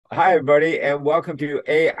Hi, everybody, and welcome to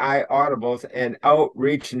AI Audibles and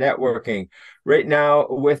Outreach Networking. Right now,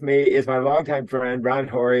 with me is my longtime friend, Ron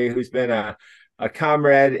Hori, who's been a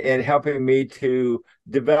comrade in helping me to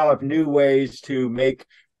develop new ways to make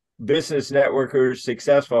business networkers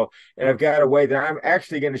successful. And I've got a way that I'm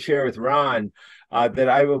actually going to share with Ron that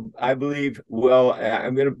I believe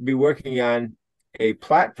I'm going to be working on a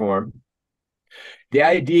platform. The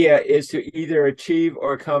idea is to either achieve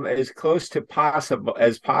or come as close to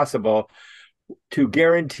possible to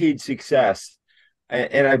guaranteed success.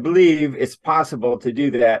 And I believe it's possible to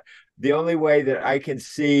do that. The only way that I can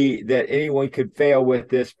see that anyone could fail with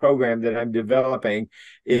this program that I'm developing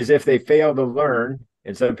is if they fail to learn,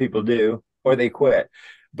 and some people do, or they quit.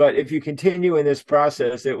 But if you continue in this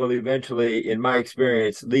process, it will eventually, in my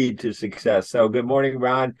experience, lead to success. So good morning,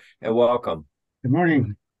 Ron, and welcome. Good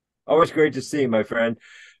morning. Always great to see you, my friend.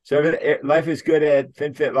 So life is good at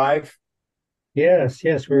FinFit Life.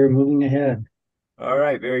 Yes, we're moving ahead. All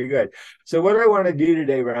right, very good. So what I want to do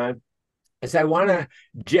today, Ron, is I want to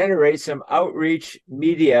generate some outreach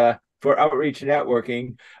media for outreach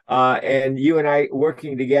networking, and you and I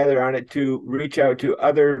working together on it to reach out to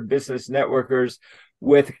other business networkers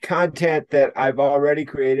with content that I've already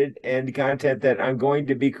created and content that I'm going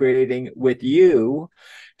to be creating with you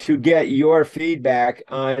to get your feedback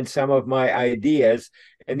on some of my ideas.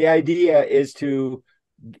 And the idea is to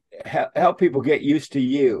help people get used to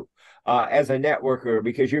you as a networker,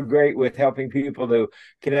 because you're great with helping people to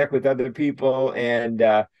connect with other people and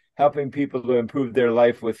helping people to improve their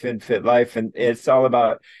life with FinFit Life. And it's all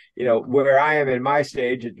about, where I am in my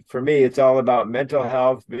stage. For me, it's all about mental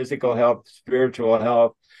health, physical health, spiritual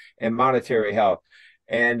health, and monetary health.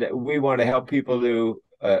 And we want to help people to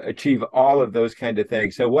achieve all of those kind of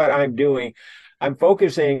things. So what I'm doing, I'm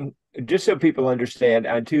focusing, just so people understand,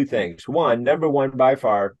 on two things. Number one by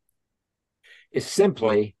far is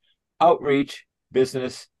simply outreach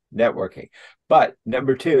business networking. But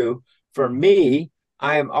number two, for me,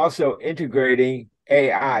 I am also integrating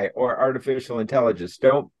AI, or artificial intelligence.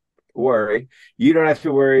 Don't worry. You don't have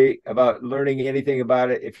to worry about learning anything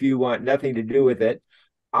about it if you want nothing to do with it.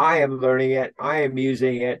 I am learning it. I am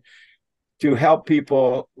using it to help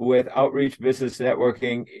people with outreach business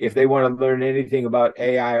networking if they want to learn anything about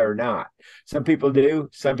AI or not. Some people do,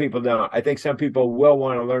 some people don't. I think some people will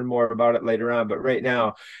want to learn more about it later on, but right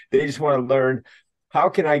now they just want to learn, how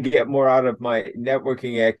can I get more out of my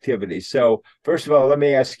networking activities? So first of all, let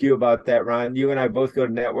me ask you about that, Ron. You and I both go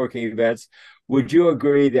to networking events. Would you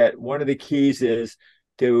agree that one of the keys is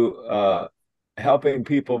to helping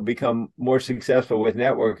people become more successful with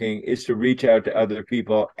networking is to reach out to other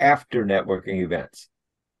people after networking events?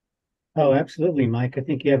 Oh, absolutely, Mike. I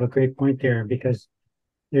think you have a great point there because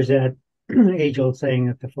there's that age-old saying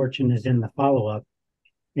that the fortune is in the follow-up.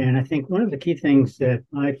 And I think one of the key things that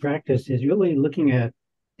I practice is really looking at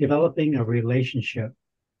developing a relationship.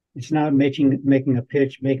 It's not making a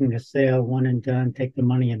pitch, making a sale, one and done, take the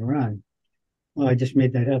money and run. Well, I just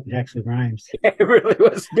made that up. It actually rhymes. It really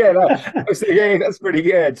was good. I was thinking, hey, that's pretty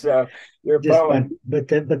good. So you're a Just poet. fun. But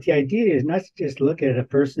the idea is not to just look at a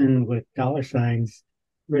person with dollar signs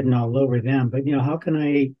written all over them, but how can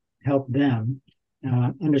I help them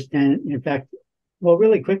understand? In fact, well,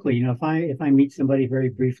 really quickly, if I meet somebody very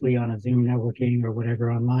briefly on a Zoom networking or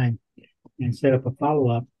whatever online and set up a follow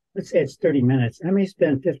up, let's say it's 30 minutes. I may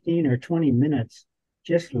spend 15 or 20 minutes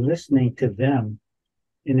just listening to them,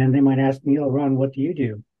 and then they might ask me, "Oh, Ron, what do you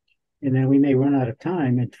do?" And then we may run out of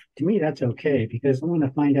time. And to me, that's okay because I want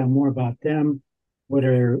to find out more about them. What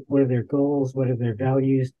are their goals? What are their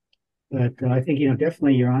values? But I think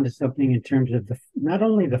definitely you're onto something in terms of the not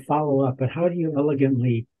only the follow up, but how do you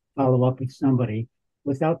elegantly follow up with somebody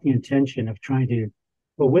without the intention of trying to,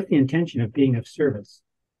 well, with the intention of being of service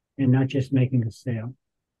and not just making a sale.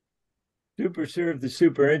 Super served the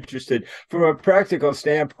super interested. From a practical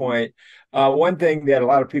standpoint, one thing that a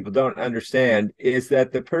lot of people don't understand is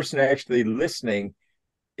that the person actually listening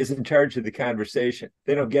is in charge of the conversation.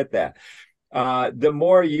 They don't get that. The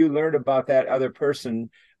more you learn about that other person,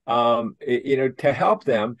 to help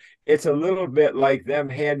them, it's a little bit like them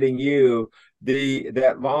handing you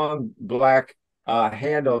that long black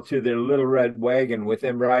handle to their little red wagon with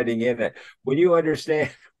them riding in it. When you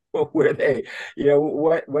understand where they,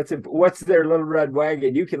 what's their little red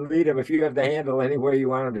wagon, you can lead them if you have the handle anywhere you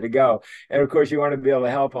want them to go. And of course, you want to be able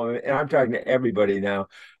to help them. And I'm talking to everybody now.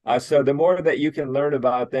 So the more that you can learn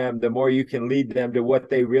about them, the more you can lead them to what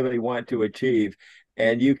they really want to achieve.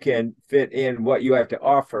 And you can fit in what you have to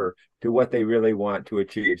offer to what they really want to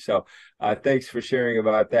achieve. So thanks for sharing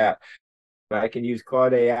about that. I can use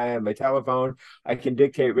Claude AI on my telephone. I can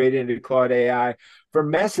dictate right into Claude AI for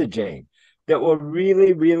messaging. that will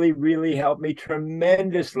really, really, really help me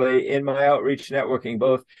tremendously in my outreach networking,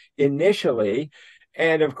 both initially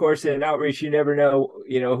and of course in outreach. You never know,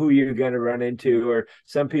 who you're going to run into, or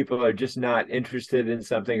some people are just not interested in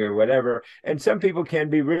something or whatever. And some people can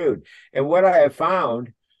be rude. And what I have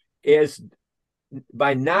found is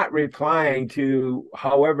by not replying to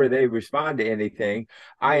however they respond to anything,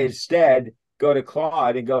 I instead go to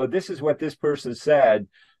Claude and go, this is what this person said.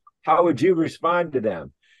 How would you respond to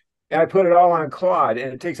them? And I put it all on Claude,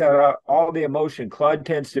 and it takes out all the emotion. Claude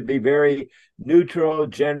tends to be very neutral,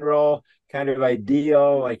 general, kind of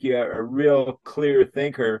ideal, like you're a real clear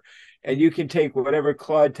thinker. And you can take whatever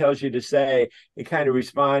Claude tells you to say and kind of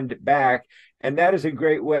respond back. And that is a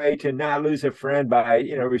great way to not lose a friend by,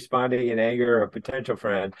 responding in anger, or a potential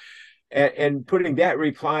friend, and putting that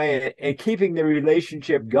reply in and keeping the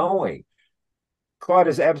relationship going. Claude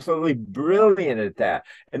is absolutely brilliant at that.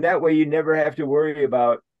 And that way you never have to worry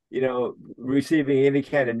about, receiving any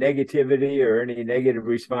kind of negativity or any negative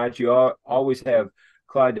response. You always have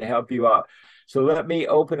Claude to help you out. So let me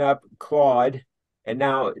open up Claude. And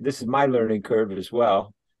now this is my learning curve as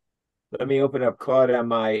well. Let me open up Claude on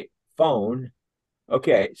my phone.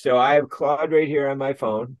 Okay, so I have Claude right here on my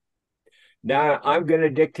phone. Now I'm going to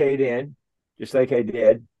dictate in, just like I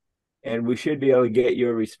did, and we should be able to get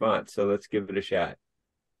your response. So let's give it a shot.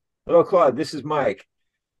 Hello, Claude, this is Mike,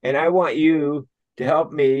 and I want you to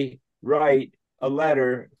help me write a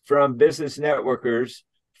letter from business networkers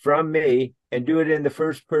from me, and do it in the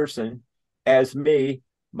first person as me,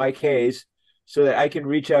 Mike Hayes, so that I can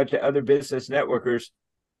reach out to other business networkers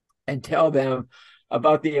and tell them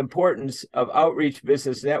about the importance of outreach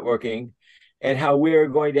business networking and how we are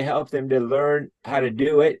going to help them to learn how to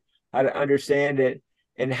do it, how to understand it,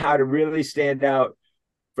 and how to really stand out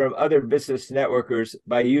from other business networkers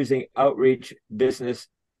by using outreach business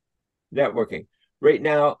networking. Right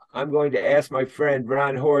now, I'm going to ask my friend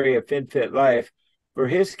Ron Hori of FinFit Life for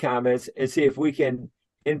his comments and see if we can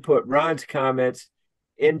input Ron's comments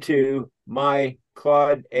into my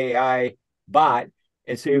Claude AI bot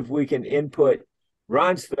and see if we can input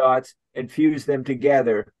Ron's thoughts and fuse them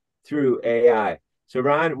together through AI. So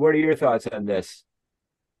Ron, what are your thoughts on this?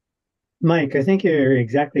 Mike, I think you're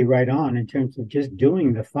exactly right on in terms of just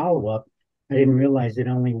doing the follow-up. I didn't realize that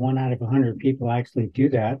only 1 out of 100 people actually do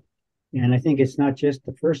that. And I think it's not just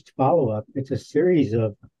the first follow-up, it's a series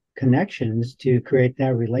of connections to create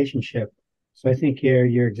that relationship. So I think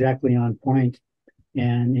you're exactly on point.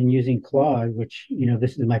 And in using Claude, which,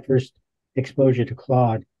 this is my first exposure to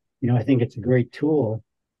Claude, I think it's a great tool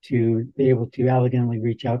to be able to elegantly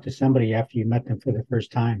reach out to somebody after you met them for the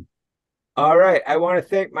first time. All right. I want to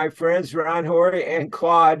thank my friends Ron Hori and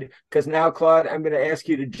Claude, because now, Claude, I'm going to ask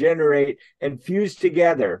you to generate and fuse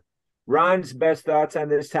together Ron's best thoughts on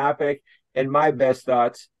this topic and my best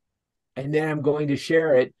thoughts. And then I'm going to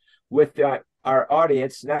share it with our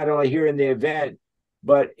audience, not only here in the event,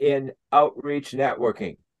 but in outreach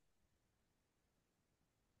networking.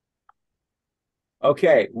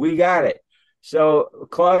 Okay, we got it. So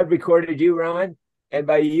Claude recorded you, Ron, and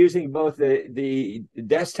by using both the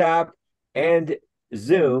desktop and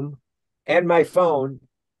Zoom and my phone,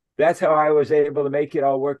 that's how I was able to make it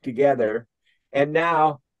all work together. And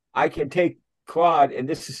now I can take Claude, and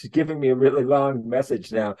this is giving me a really long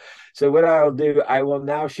message now. So what I'll do, I will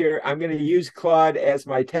now share, I'm going to use Claude as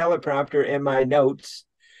my teleprompter in my notes,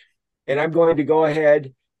 and I'm going to go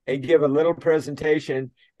ahead and give a little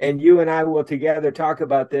presentation, and you and I will together talk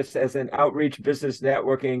about this as an outreach business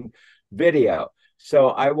networking video. So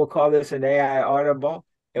I will call this an AI Audible,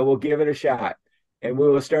 and we'll give it a shot. And we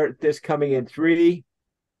will start this coming in 3,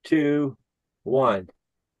 2, 1.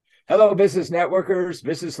 Hello, business networkers,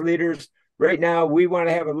 business leaders. Right now, we want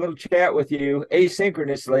to have a little chat with you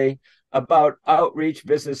asynchronously about outreach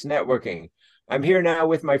business networking. I'm here now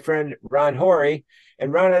with my friend Ron Hori,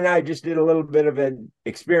 and Ron and I just did a little bit of an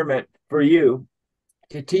experiment for you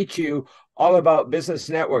to teach you all about business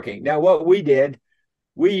networking. Now, what we did,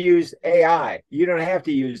 we used AI. You don't have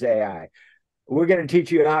to use AI. We're going to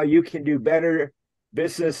teach you how you can do better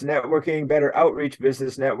business networking, better outreach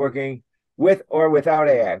business networking with or without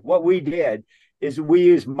AI. What we did is we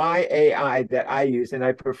use my AI that I use and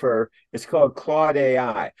I prefer. It's called Claude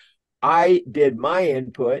AI. I did my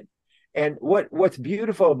input. And what's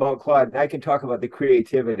beautiful about Claude, and I can talk about the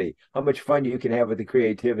creativity, how much fun you can have with the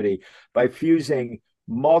creativity by fusing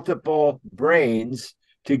multiple brains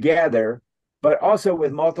together, but also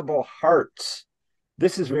with multiple hearts.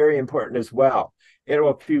 This is very important as well. It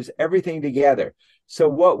will fuse everything together. So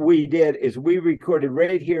what we did is we recorded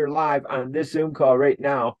right here live on this Zoom call right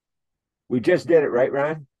now. We just did it, right,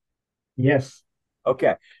 Ron? Yes.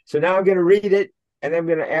 Okay. So now I'm going to read it, and I'm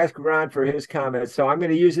going to ask Ron for his comments. So I'm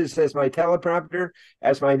going to use this as my teleprompter,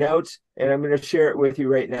 as my notes, and I'm going to share it with you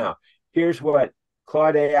right now. Here's what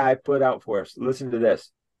Claude AI put out for us. Listen to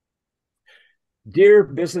this. Dear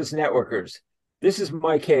business networkers, this is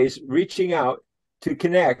my case reaching out to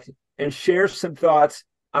connect and share some thoughts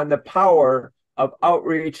on the power of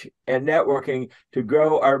outreach and networking to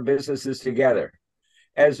grow our businesses together.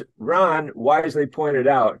 As Ron wisely pointed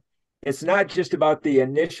out, it's not just about the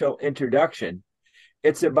initial introduction.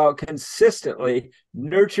 It's about consistently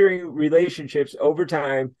nurturing relationships over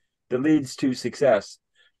time that leads to success.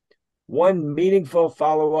 One meaningful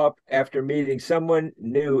follow-up after meeting someone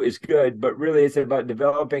new is good, but really it's about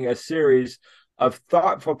developing a series of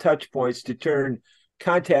thoughtful touch points to turn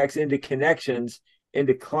contacts into connections,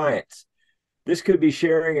 into clients. This could be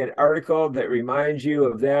sharing an article that reminds you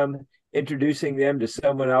of them, introducing them to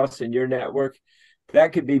someone else in your network.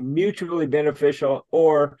 That could be mutually beneficial,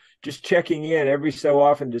 or just checking in every so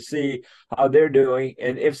often to see how they're doing.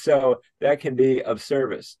 And if so, that can be of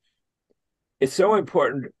service. It's so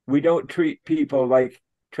important we don't treat people like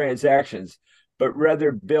transactions, but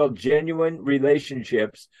rather build genuine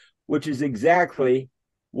relationships, which is exactly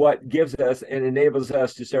what gives us and enables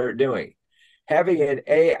us to start doing. Having an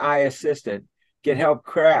AI assistant can help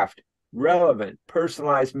craft relevant,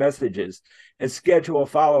 personalized messages and schedule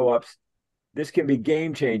follow-ups. This can be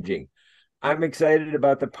game-changing. I'm excited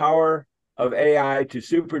about the power of AI to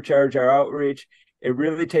supercharge our outreach and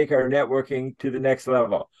really take our networking to the next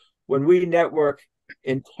level. When we network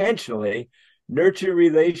intentionally, nurture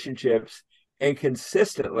relationships, and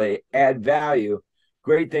consistently add value,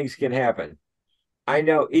 great things can happen. I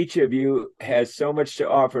know each of you has so much to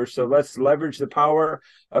offer, so let's leverage the power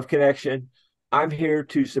of connection. I'm here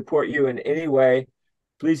to support you in any way.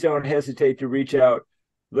 Please don't hesitate to reach out.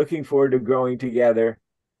 Looking forward to growing together.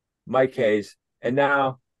 Mike Hayes. And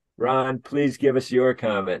now, Ron, please give us your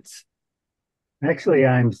comments. Actually,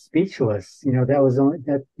 I'm speechless. That was only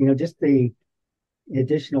that, just the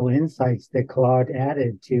additional insights that Claude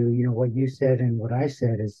added to, what you said and what I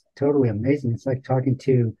said is totally amazing. It's like talking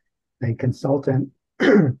to a consultant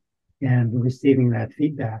and receiving that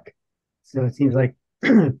feedback. So it seems like,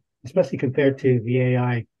 especially compared to the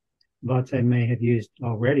AI bots I may have used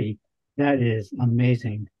already, that is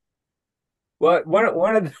amazing. Well,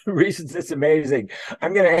 one of the reasons it's amazing,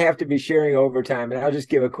 I'm going to have to be sharing overtime, and I'll just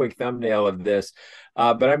give a quick thumbnail of this,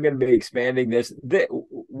 but I'm going to be expanding this.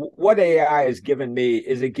 What AI has given me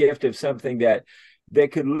is a gift of something that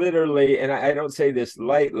could literally, and I don't say this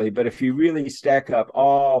lightly, but if you really stack up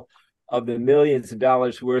all of the millions of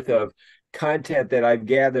dollars worth of content that I've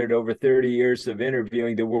gathered over 30 years of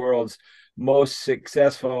interviewing the world's most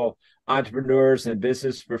successful entrepreneurs and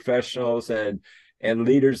business professionals and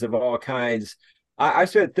leaders of all kinds. I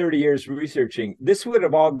spent 30 years researching. This would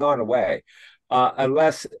have all gone away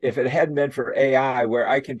unless if it hadn't been for AI, where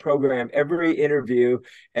I can program every interview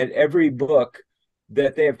and every book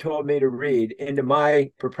that they have told me to read into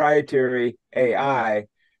my proprietary AI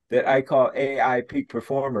that I call AI Peak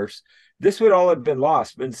Performers. This would all have been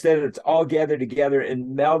lost, but instead it's all gathered together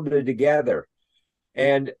and melded together.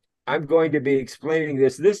 And I'm going to be explaining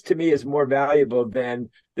this. This to me is more valuable than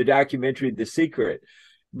the documentary, The Secret,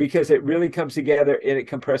 because it really comes together and it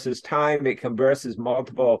compresses time, it compresses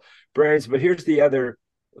multiple brains. But here's the other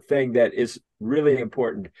thing that is really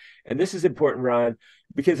important. And this is important, Ron,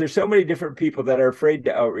 because there's so many different people that are afraid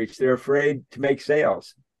to outreach. They're afraid to make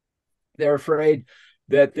sales. They're afraid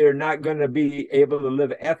that they're not going to be able to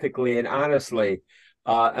live ethically and honestly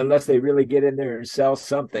unless they really get in there and sell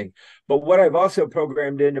something. But what I've also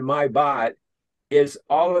programmed into my bot is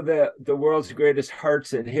all of the world's greatest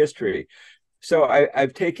hearts in history. So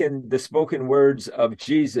I've taken the spoken words of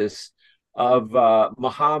Jesus, of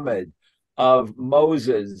Muhammad, of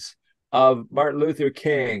Moses, of Martin Luther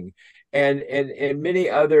King, and many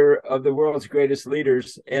other of the world's greatest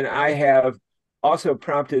leaders, and I have also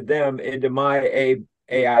prompted them into my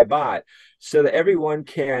AI bot so that everyone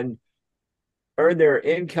can earn their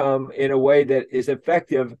income in a way that is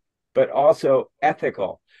effective, but also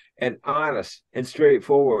ethical and honest and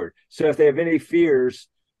straightforward. So if they have any fears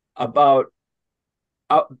about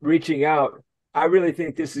reaching out, I really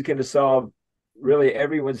think this is going to solve really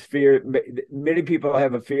everyone's fear. Many people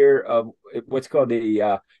have a fear of what's called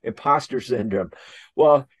the imposter syndrome.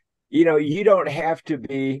 Well, you don't have to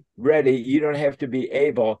be ready. You don't have to be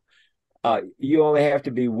able. You only have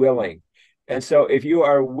to be willing. And so if you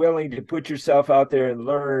are willing to put yourself out there and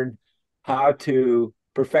learn how to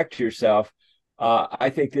perfect yourself, I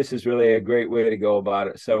think this is really a great way to go about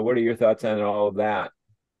it. So what are your thoughts on all of that?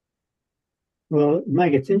 Well,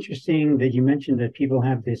 Mike, it's interesting that you mentioned that people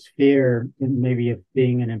have this fear maybe of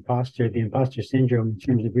being an imposter, the imposter syndrome in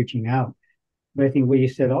terms of reaching out. But I think what you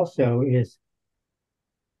said also is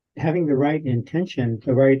having the right intention,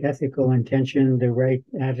 the right ethical intention, the right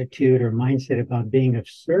attitude or mindset about being of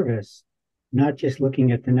service, not just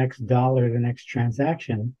looking at the next dollar, the next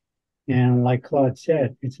transaction. And like Claude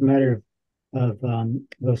said, it's a matter of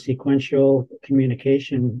those sequential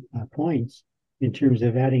communication points in terms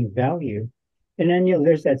of adding value. And then,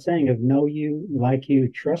 there's that saying of know you, like you,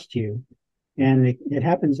 trust you. And it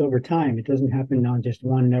happens over time. It doesn't happen on just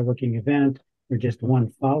one networking event or just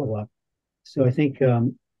one follow up. So I think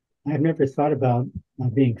I've never thought about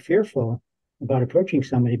being fearful about approaching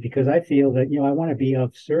somebody because I feel that, I want to be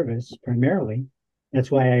of service primarily. That's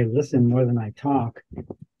why I listen more than I talk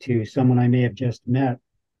to someone I may have just met.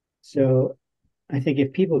 So I think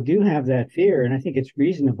if people do have that fear, and I think it's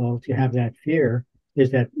reasonable to have that fear,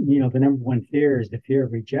 is that, the number one fear is the fear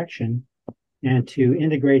of rejection. And to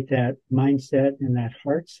integrate that mindset and that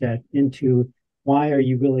heart set into why are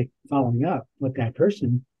you really following up with that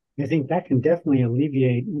person, I think that can definitely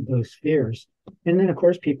alleviate those fears. And then, of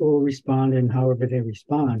course, people will respond in however they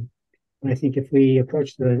respond. But I think if we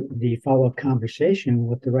approach the follow-up conversation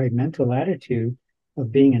with the right mental attitude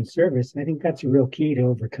of being in service, I think that's a real key to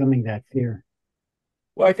overcoming that fear.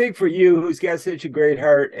 Well, I think for you, who's got such a great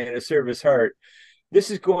heart and a service heart, this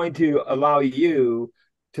is going to allow you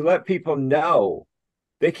to let people know.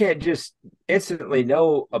 They can't just instantly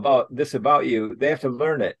know about this about you. They have to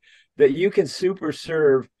learn it, that you can super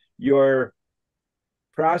serve your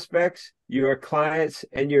prospects, your clients,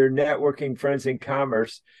 and your networking friends in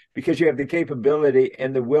commerce because you have the capability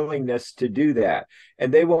and the willingness to do that.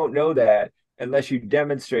 And they won't know that unless you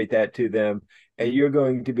demonstrate that to them. And you're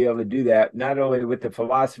going to be able to do that not only with the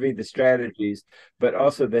philosophy, the strategies, but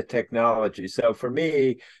also the technology. So for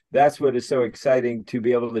me, that's what is so exciting, to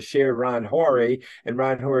be able to share Ron Hori and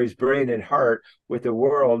Ron Hori's brain and heart with the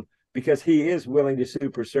world, because he is willing to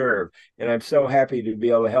super serve. And I'm so happy to be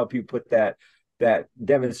able to help you put that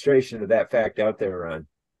demonstration of that fact out there, Ron.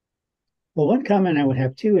 Well, one comment I would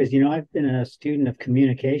have too is, I've been a student of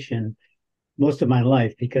communication most of my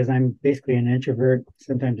life because I'm basically an introvert.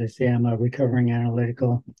 Sometimes I say I'm a recovering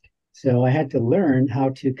analytical. So I had to learn how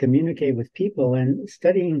to communicate with people, and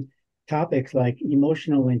studying topics like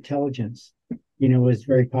emotional intelligence, was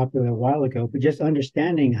very popular a while ago, but just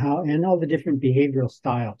understanding how, and all the different behavioral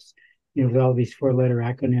styles, with all these four-letter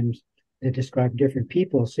acronyms that describe different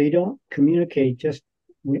people. So you don't communicate just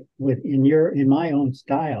in my own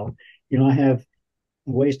style. I have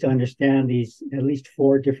ways to understand these at least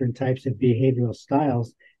four different types of behavioral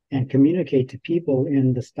styles and communicate to people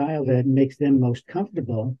in the style that makes them most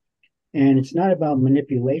comfortable. And it's not about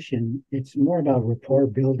manipulation, it's more about rapport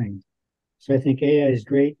building. So I think AI is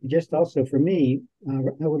great. Just also for me,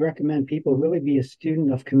 I would recommend people really be a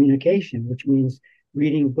student of communication, which means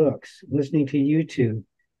reading books, listening to YouTube,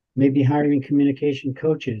 maybe hiring communication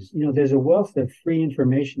coaches. There's a wealth of free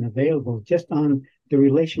information available just on the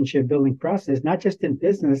relationship building process, not just in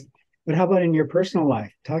business, but how about in your personal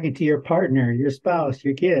life, talking to your partner, your spouse,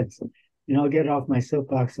 your kids. I'll get off my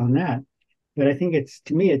soapbox on that. But I think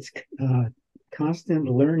to me, it's constant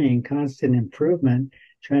learning, constant improvement,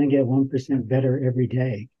 trying to get 1% better every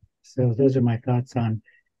day. So those are my thoughts on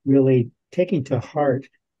really taking to heart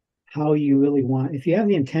how you really want. If you have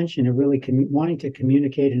the intention of really wanting to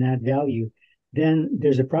communicate and add value, then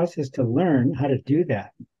there's a process to learn how to do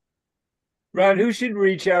that. Ron, who should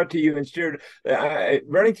reach out to you instead?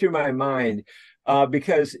 Running through my mind,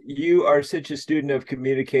 because you are such a student of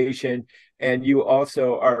communication and you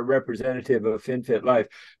also are a representative of FinFit Life.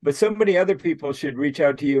 But so many other people should reach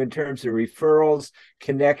out to you in terms of referrals,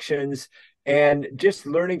 connections, and just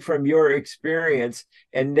learning from your experience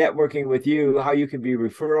and networking with you, how you can be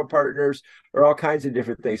referral partners or all kinds of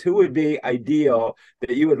different things. Who would be ideal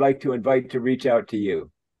that you would like to invite to reach out to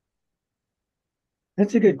you?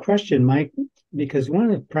 That's a good question, Mike, because one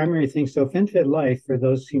of the primary things, so FinFit Life, for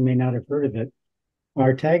those who may not have heard of it,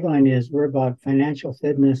 our tagline is we're about financial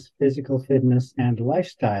fitness, physical fitness, and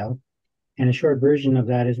lifestyle. And a short version of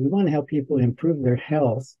that is we want to help people improve their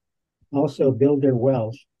health, also build their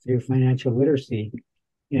wealth through financial literacy,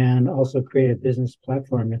 and also create a business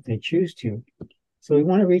platform if they choose to. So we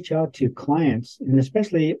want to reach out to clients, and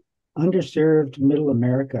especially underserved middle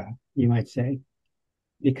America, you might say,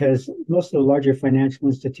 because most of the larger financial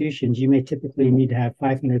institutions, you may typically need to have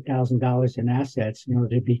 $500,000 in assets in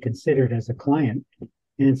order to be considered as a client.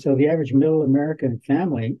 And so the average middle American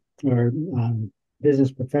family or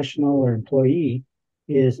business professional or employee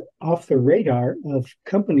is off the radar of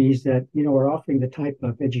companies that, are offering the type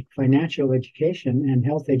of financial education and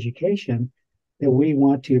health education that we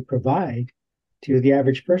want to provide to the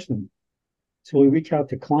average person. So we reach out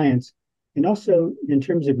to clients, and also in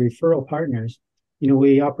terms of referral partners,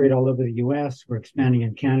 we operate all over the US, we're expanding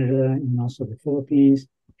in Canada and also the Philippines.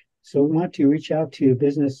 So we want to reach out to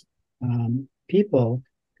business people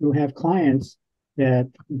who have clients that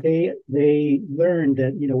they learn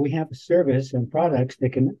that we have a service and products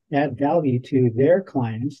that can add value to their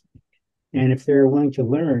clients, and if they're willing to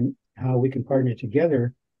learn how we can partner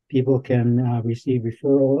together, people can receive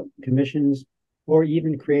referral commissions or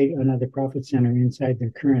even create another profit center inside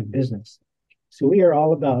their current business. So we are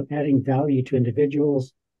all about adding value to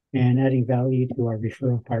individuals and adding value to our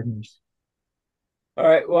referral partners. All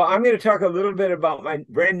right. Well, I'm going to talk a little bit about my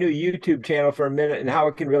brand new YouTube channel for a minute and how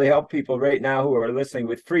it can really help people right now who are listening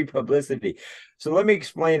with free publicity. So let me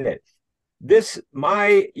explain it.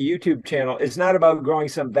 My YouTube channel is not about growing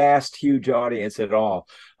some vast, huge audience at all.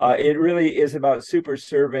 It really is about super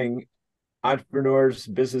serving entrepreneurs,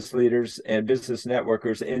 business leaders, and business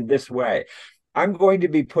networkers in this way. I'm going to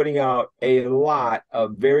be putting out a lot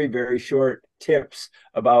of very, very short tips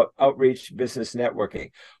about outreach business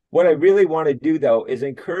networking. What I really want to do, though, is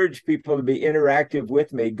encourage people to be interactive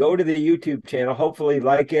with me. Go to the YouTube channel, hopefully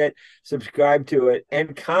like it, subscribe to it,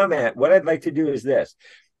 and comment. What I'd like to do is this.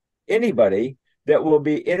 Anybody that will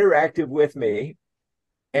be interactive with me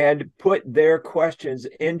and put their questions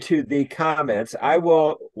into the comments, I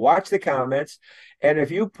will watch the comments. And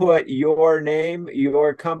if you put your name,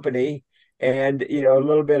 your company, and a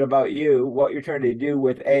little bit about you, what you're trying to do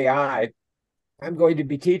with AI, I'm going to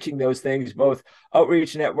be teaching those things, both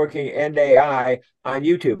outreach networking and AI, on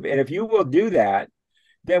YouTube. And if you will do that,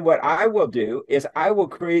 then what I will do is I will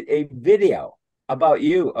create a video about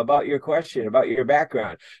you, about your question, about your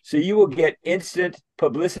background. So you will get instant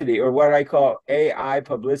publicity, or what I call AI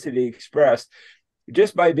Publicity Express.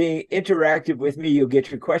 Just by being interactive with me, you'll get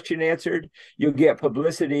your question answered. You'll get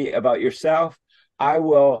publicity about yourself. I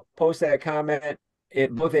will post that comment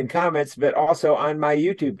both in comments, but also on my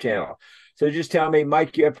YouTube channel. So just tell me,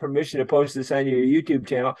 Mike, you have permission to post this on your YouTube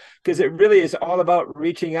channel, because it really is all about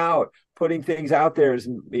reaching out, putting things out there as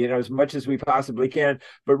much as we possibly can,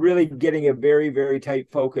 but really getting a very, very tight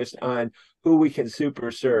focus on who we can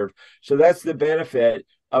super serve. So that's the benefit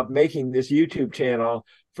of making this YouTube channel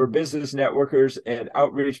for business networkers and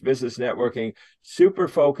outreach business networking, super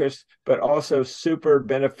focused, but also super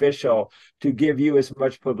beneficial to give you as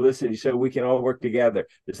much publicity so we can all work together.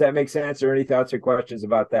 Does that make sense, or any thoughts or questions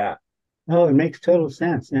about that? Oh, it makes total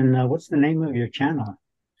sense. And what's the name of your channel?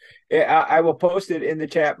 I will post it in the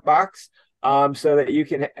chat box so that you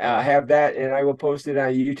can have that, and I will post it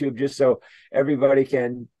on YouTube just so everybody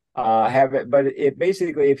can have it. But it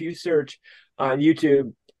basically, if you search on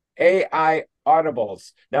YouTube, AI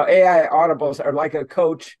audibles. Now, AI audibles are like a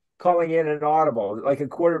coach calling in an audible, like a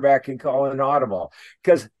quarterback can call in an audible.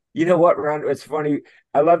 Because you know what, Ron? It's funny.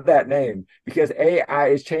 I love that name because AI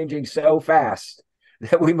is changing so fast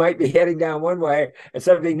that we might be heading down one way and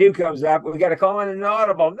something new comes up. We got to call in an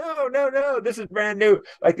audible. No. This is brand new.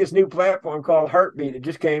 Like this new platform called Heartbeat. It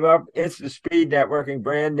just came up. It's the speed networking,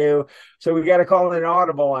 brand new. So we got to call in an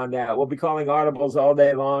audible on that. We'll be calling audibles all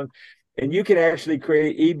day long. And you can actually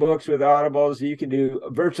create ebooks with audibles. You can do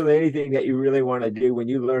virtually anything that you really want to do when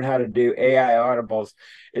you learn how to do AI audibles.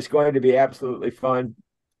 It's going to be absolutely fun.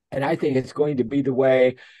 And I think it's going to be the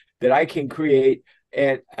way that I can create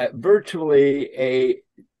virtually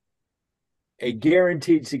a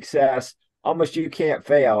guaranteed success. Almost you can't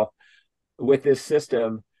fail with this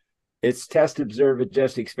system. It's test, observe,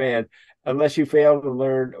 adjust, expand, unless you fail to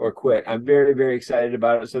learn or quit. I'm very, very excited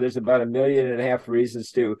about it. So there's about 1.5 million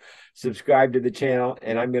reasons to subscribe to the channel,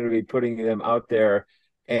 and I'm going to be putting them out there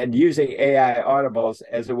and using AI audibles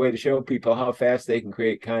as a way to show people how fast they can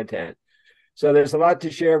create content. So there's a lot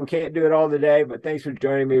to share. We can't do it all today, but thanks for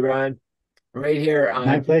joining me, Ron. Right here on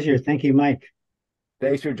My pleasure. Thank you, Mike.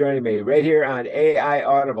 Thanks for joining me right here on AI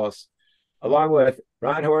Audibles, along with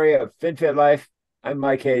Ron Hori of FinFit Life. I'm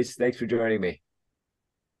Mike Hayes. Thanks for joining me.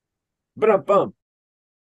 Ba-dum-bum.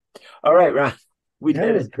 All right, Ron.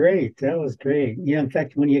 That was great. That was great. Yeah, in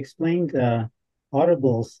fact, when you explained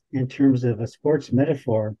audibles in terms of a sports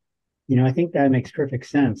metaphor, I think that makes perfect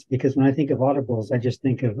sense, because when I think of audibles, I just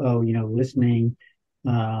think of, listening,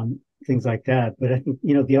 things like that. But I think,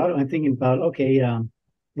 I'm thinking about, okay,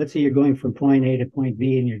 let's say you're going from point A to point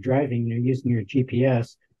B and you're driving, you're using your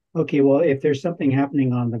GPS. Okay, well, if there's something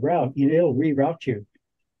happening on the route, it'll reroute you,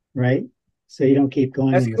 right? So you don't keep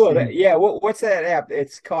going. That's cool. Yeah. What's that app?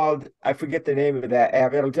 It's called, I forget the name of that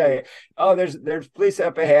app. It'll tell you, oh, there's police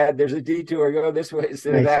up ahead. There's a detour. Go this way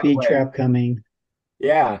instead of that speed way. trap coming.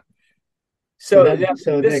 Yeah. So So that now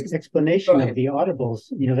so the this, go explanation of ahead. the audibles,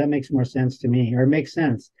 that makes more sense to me, or it makes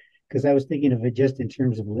sense because I was thinking of it just in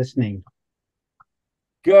terms of listening.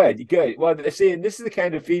 Good, good. Well, see, and this is the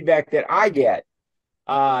kind of feedback that I get,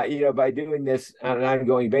 by doing this on an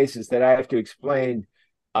ongoing basis, that I have to explain,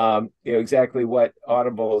 exactly what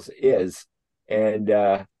Audibles is, and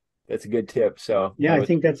that's a good tip. So Yeah, I I would,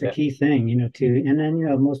 think that's a yeah, key thing, too. And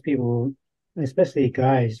then, most people, especially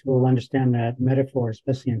guys, will understand that metaphor,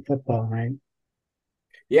 especially in football, right?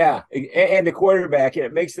 yeah, and the quarterback, and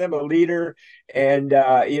it makes them a leader, and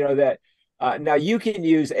that. Now you can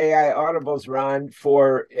use AI audibles, Ron,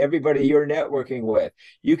 for everybody you're networking with.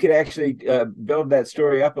 You could actually build that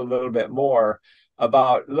story up a little bit more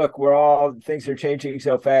about, look, things are changing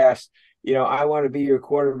so fast. I want to be your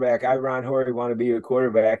quarterback. I, Ron Hori, want to be your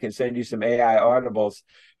quarterback, and send you some AI audibles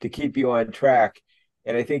to keep you on track.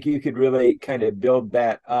 And I think you could really kind of build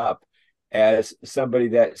that up as somebody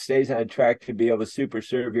that stays on track to be able to super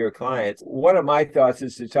serve your clients. One of my thoughts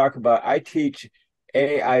is to talk about, I teach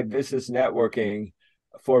AI business networking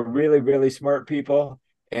for really, really smart people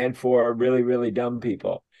and for really, really dumb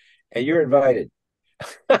people. And you're invited.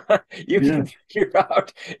 You Yeah. can figure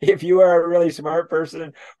out if you are a really smart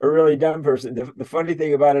person or a really dumb person. The funny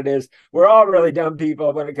thing about it is we're all really dumb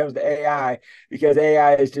people when it comes to AI, because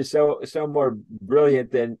AI is just so more brilliant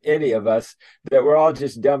than any of us, that we're all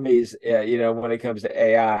just dummies, when it comes to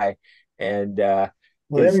AI. And Well,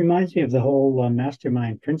 that because reminds me of the whole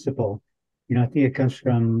mastermind principle. I think it comes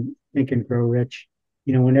from Think and Grow Rich.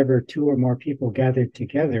 Whenever two or more people gather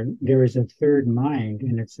together, there is a third mind,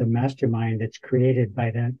 and it's a mastermind that's created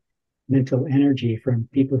by that mental energy from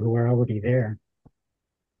people who are already there.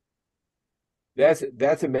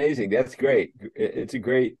 that's amazing. That's great. It's a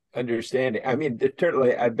great understanding. I mean,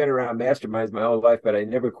 certainly I've been around masterminds my whole life, but I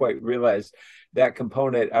never quite realized that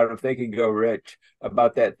component out of Think and Go Rich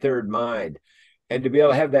about that third mind. And to be able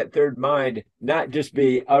to have that third mind not just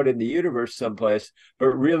be out in the universe someplace, but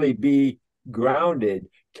really be grounded,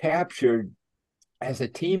 captured as a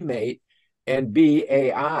teammate, and be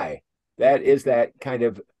AI. That is that kind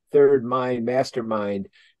of third mind, mastermind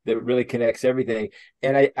that really connects everything.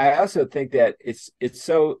 And I also think that it's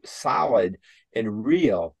so solid and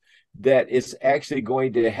real that it's actually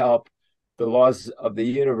going to help the laws of the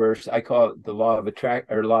universe. I call it the law of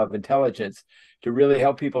attract, or law of intelligence, to really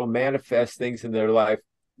help people manifest things in their life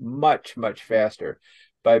much, much faster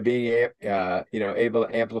by being able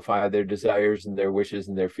to amplify their desires and their wishes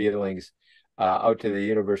and their feelings out to the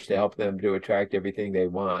universe to help them to attract everything they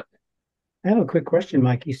want. I have a quick question,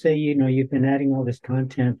 Mike. You say, you've been adding all this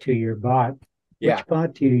content to your bot. Yeah, Which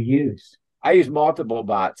bot do you use? I use multiple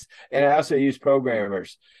bots, and I also use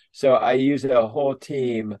programmers. So I use a whole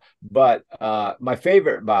team, but my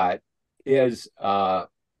favorite bot is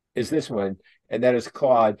this one, and that is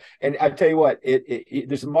Claude. And I tell you what,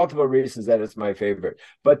 there's multiple reasons that it's my favorite.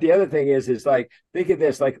 But the other thing is like, think of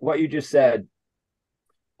this, like what you just said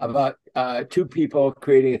about two people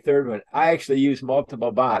creating a third one. I actually use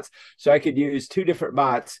multiple bots. So I could use two different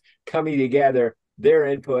bots coming together, their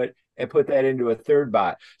input, and put that into a third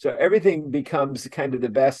bot. So everything becomes kind of the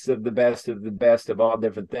best of the best of the best of all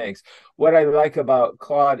different things. What I like about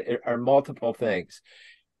Claude are multiple things.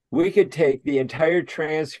 We could take the entire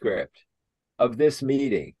transcript of this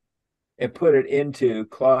meeting and put it into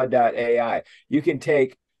Claude.ai. You can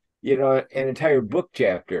take, an entire book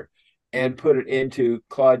chapter and put it into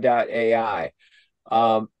Claude.ai.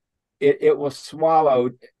 It will swallow,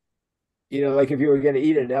 like if you were going to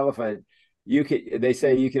eat an elephant, they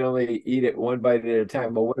say you can only eat it one bite at a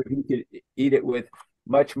time. But what if you could eat it with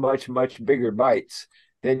much, much, much bigger bites?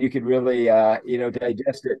 Then you could really,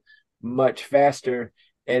 digest it much faster.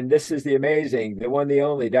 And this is the amazing, the one, the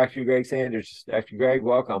only, Dr. Greg Sanders. Dr. Greg,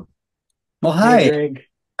 welcome. Well, Hey, hi. Greg.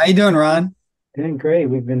 How you doing, Ron? Doing great.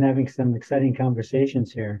 We've been having some exciting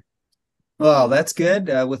conversations here. Well, that's good.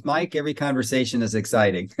 With Mike, every conversation is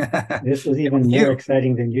exciting. This was With even more you.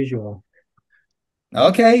 exciting than usual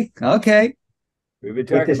Okay, okay. We've been with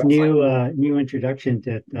talking this about new introduction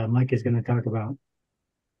that Mike is going to talk about.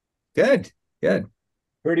 Good, good.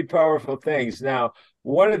 pretty powerful things. Now,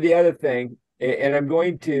 one of the other thing, and I'm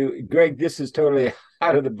going to, Greg, this is totally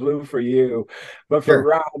out of the blue for you, but for Sure.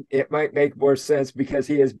 Rob, it might make more sense because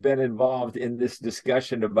he has been involved in this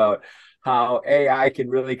discussion about how AI can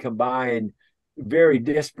really combine very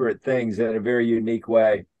disparate things in a very unique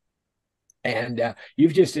way. And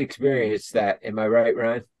you've just experienced that. Am I right,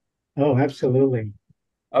 Ron? Oh, absolutely.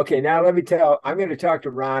 Okay, now I'm going to talk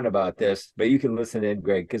to Ron about this, but you can listen in,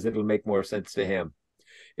 Greg, because it'll make more sense to him.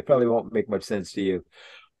 It probably won't make much sense to you.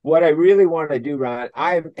 What I really want to do, Ron,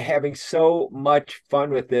 I'm having so much fun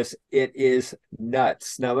with this. It is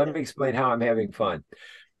nuts. Now, let me explain how I'm having fun.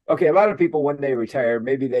 Okay, a lot of people, when they retire,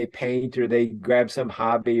 maybe they paint or they grab some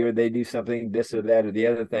hobby or they do something, this or that or the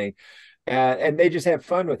other thing, and they just have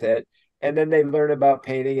fun with it. And then they learn about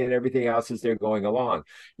painting and everything else as they're going along.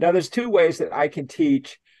 Now, there's two ways that I can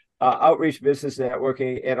teach outreach business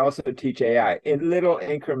networking and also teach AI in little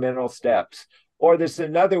incremental steps. Or there's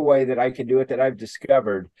another way that I can do it that I've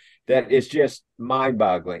discovered that is just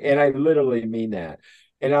mind-boggling. And I literally mean that.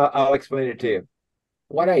 And I'll explain it to you.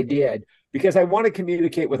 What I did, because I want to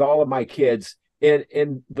communicate with all of my kids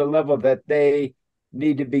in the level that they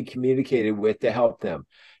need to be communicated with to help them.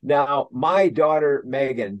 Now, my daughter,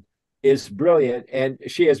 Megan, is brilliant, and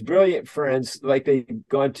she has brilliant friends. Like, they've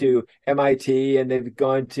gone to MIT and they've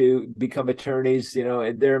gone to become attorneys,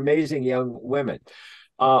 and they're amazing young women.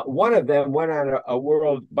 One of them went on a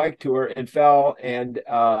world bike tour and fell and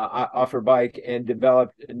off her bike and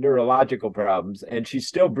developed neurological problems. And she's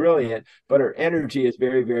still brilliant, but her energy is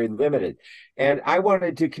very, very limited. And I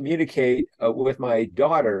wanted to communicate with my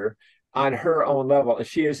daughter on her own level.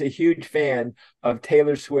 She is a huge fan of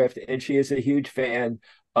Taylor Swift, and she is a huge fan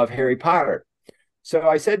of Harry Potter. So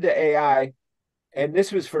I said to AI, and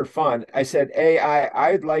this was for fun, I said, AI,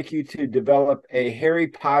 I'd like you to develop a Harry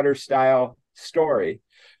Potter style story,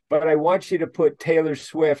 but I want you to put Taylor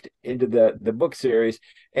Swift into the book series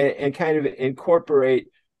and kind of incorporate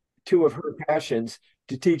two of her passions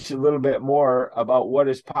to teach a little bit more about what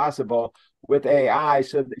is possible with AI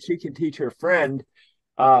so that she can teach her friend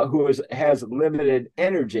who has limited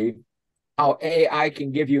energy how AI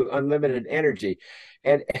can give you unlimited energy.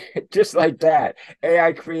 And just like that,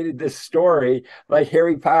 AI created this story like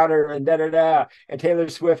Harry Potter and da-da-da, and Taylor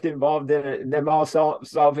Swift involved in it, and them all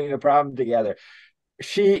solving a problem together.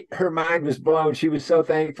 Her mind was blown. She was so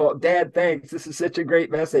thankful. Dad, thanks. This is such a great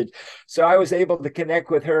message. So I was able to connect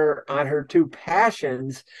with her on her two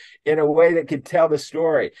passions in a way that could tell the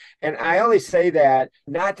story. And I only say that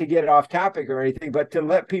not to get off topic or anything, but to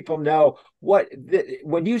let people know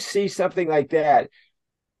when you see something like that,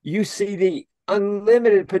 you see the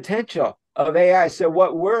unlimited potential of AI. So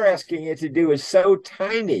what we're asking it to do is so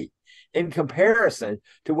tiny in comparison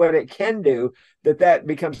to what it can do that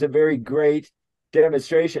becomes a very great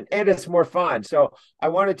demonstration, and it's more fun. So I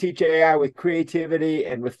want to teach AI with creativity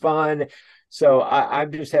and with fun. So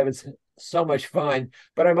I'm just having so much fun,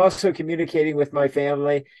 but I'm also communicating with my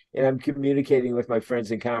family, and I'm communicating with my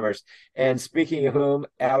friends in commerce. And speaking of whom,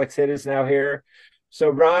 Alex Hitt is now here. So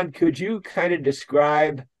Ron, could you kind of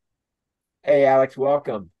describe, hey, Alex,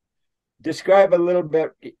 welcome. Describe a little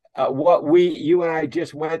bit what you and I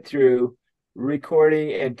just went through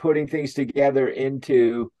recording and putting things together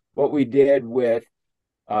into what we did with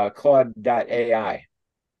Claude.ai.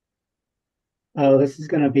 Oh, this is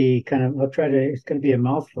going to be it's going to be a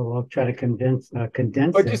mouthful. I'll try to condense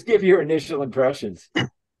But just give your initial impressions.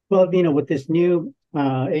 Well, with this new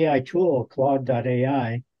AI tool,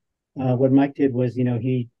 Claude.ai, what Mike did was,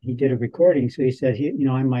 he did a recording. So he said,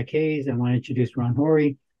 I'm Mike Hayes. I want to introduce Ron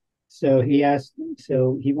Hori. So he asked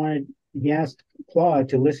Claude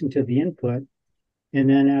to listen to the input, and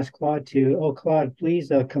then asked Claude Claude,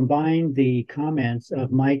 please combine the comments of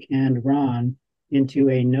Mike and Ron into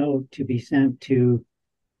a note to be sent to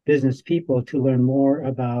business people to learn more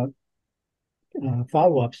about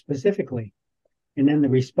follow-up specifically. And then the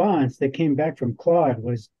response that came back from Claude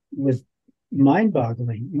was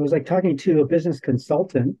mind-boggling. It was like talking to a business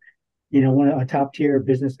consultant, a top-tier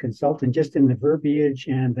business consultant, just in the verbiage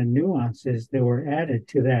and the nuances that were added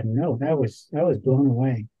to that note. I was blown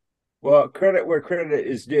away. Well, credit where credit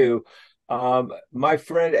is due. My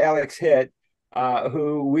friend Alex Hitt,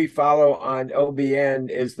 who we follow on OBN,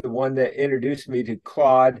 is the one that introduced me to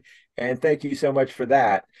Claude, and thank you so much for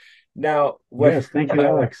that. Now, yes, thank you,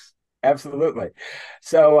 Alex. Absolutely.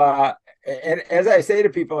 So, and as I say to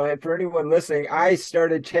people, and for anyone listening, I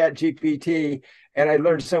started ChatGPT, and I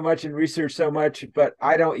learned so much and researched so much, but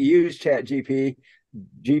I don't use GPT.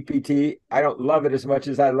 I don't love it as much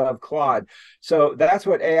as I love Claude. So that's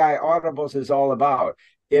what AI Audibles is all about.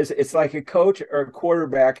 It's like a coach or a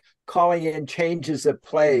quarterback calling in changes of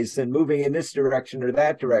plays and moving in this direction or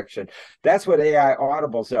that direction. That's what AI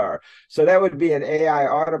Audibles are. So that would be an AI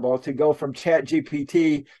Audible to go from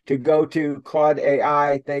ChatGPT to go to Claude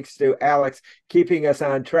AI, thanks to Alex, keeping us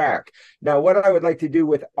on track. Now, what I would like to do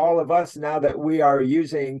with all of us now that we are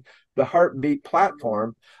using the Heartbeat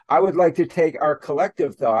platform, I would like to take our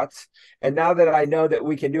collective thoughts, and now that I know that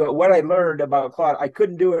we can do it, what I learned about Claude, I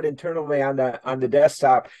couldn't do it internally on the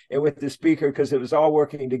desktop and with the speaker because it was all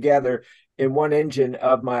working together in one engine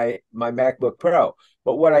of my MacBook Pro.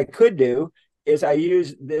 But what I could do is I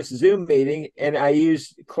use this Zoom meeting and I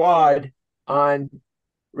use Claude on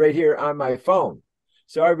right here on my phone.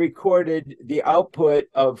 So I recorded the output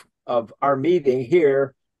of our meeting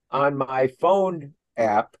here on my phone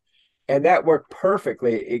app, and that worked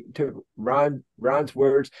perfectly. It took Ron's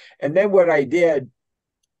words. And then what I did,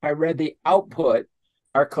 I read the output,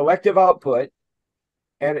 our collective output,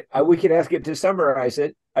 and we can ask it to summarize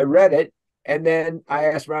it. I read it, and then I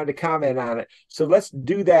asked Ron to comment on it. So let's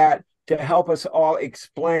do that to help us all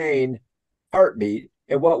explain Heartbeat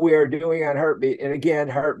and what we are doing on Heartbeat. And again,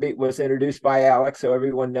 Heartbeat was introduced by Alex, so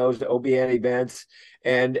everyone knows the OBN events.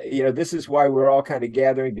 And this is why we're all kind of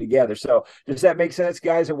gathering together. So does that make sense,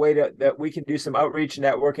 guys? A way that we can do some outreach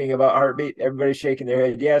networking about Heartbeat? Everybody's shaking their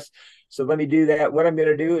head yes. So let me do that. What I'm going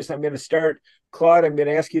to do is I'm going to start. Claude, I'm going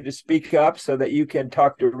to ask you to speak up so that you can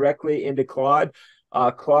talk directly into Claude.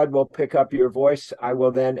 Claude will pick up your voice. I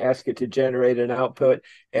will then ask it to generate an output,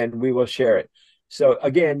 and we will share it. So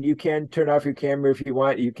again, you can turn off your camera if you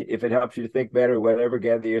want. If it helps you to think better, whatever,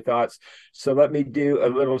 gather your thoughts. So let me do a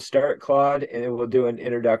little start, Claude, and then we'll do an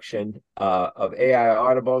introduction of AI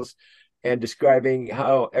Audibles and describing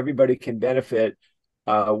how everybody can benefit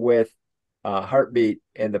with Heartbeat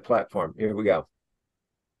and the platform. Here we go.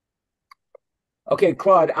 Okay,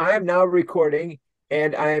 Claude, I am now recording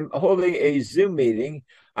and I'm holding a Zoom meeting.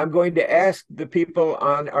 I'm going to ask the people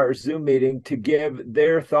on our Zoom meeting to give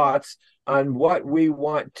their thoughts on what we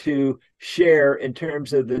want to share in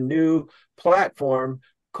terms of the new platform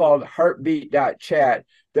called heartbeat.chat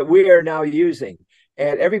that we are now using.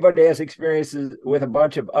 And everybody has experiences with a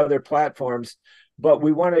bunch of other platforms, but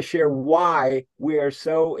we want to share why we are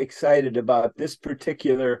so excited about this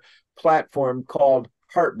particular platform called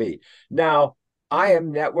Heartbeat. Now, I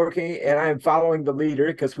am networking and I am following the leader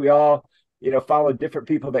because we all, follow different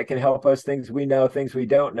people that can help us, things we know, things we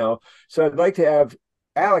don't know. So I'd like to have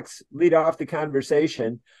Alex lead off the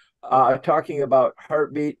conversation, talking about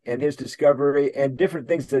Heartbeat and his discovery and different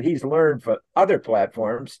things that he's learned from other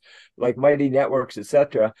platforms like Mighty Networks,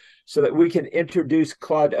 etc., so that we can introduce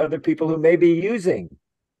Claude to other people who may be using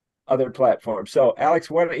other platforms. So Alex,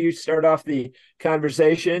 why don't you start off the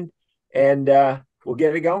conversation and we'll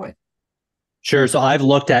get it going. Sure. So I've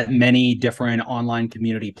looked at many different online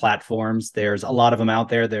community platforms. There's a lot of them out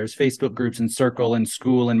there. There's Facebook groups and Circle and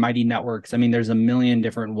School and Mighty Networks. I mean, there's a million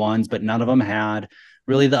different ones, but none of them had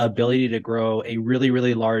really the ability to grow a really,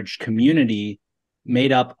 really large community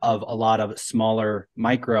made up of a lot of smaller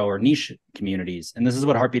micro or niche communities. And this is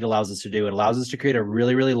what Heartbeat allows us to do. It allows us to create a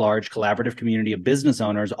really, really large collaborative community of business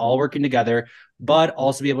owners all working together, but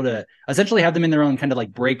also be able to essentially have them in their own kind of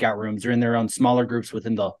like breakout rooms or in their own smaller groups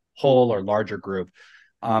within the whole or larger group.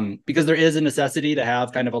 Because there is a necessity to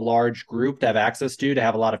have kind of a large group to have access to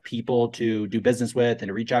have a lot of people to do business with and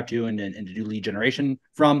to reach out to and to do lead generation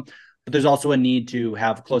from. But there's also a need to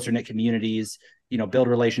have closer knit communities, build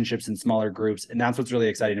relationships in smaller groups. And that's what's really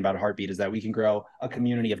exciting about Heartbeat is that we can grow a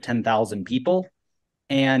community of 10,000 people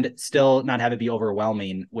and still not have it be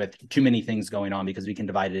overwhelming with too many things going on because we can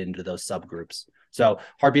divide it into those subgroups. So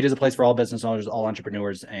Heartbeat is a place for all business owners, all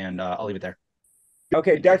entrepreneurs, and I'll leave it there.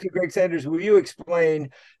 Okay, Dr. Greg Sanders, will you explain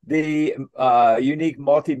the unique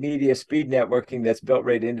multimedia speed networking that's built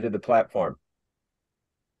right into the platform?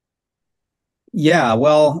 Yeah,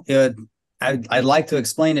 well, I'd like to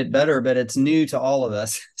explain it better, but it's new to all of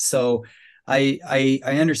us. So I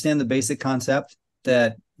understand the basic concept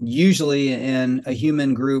that usually in a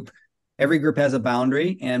human group, every group has a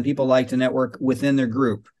boundary and people like to network within their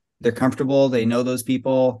group. They're comfortable. They know those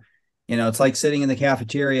people. It's like sitting in the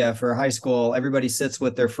cafeteria for high school. Everybody sits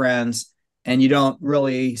with their friends and you don't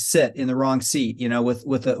really sit in the wrong seat,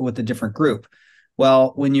 with a different group.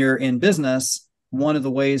 Well, when you're in business, one of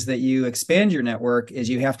the ways that you expand your network is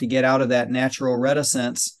you have to get out of that natural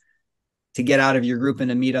reticence to get out of your group and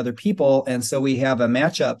to meet other people. And so we have a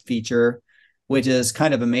matchup feature, which is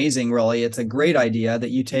kind of amazing, really. It's a great idea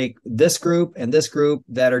that you take this group and this group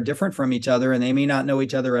that are different from each other, and they may not know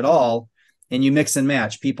each other at all, and you mix and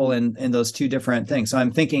match people in those two different things. So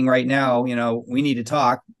I'm thinking right now, we need to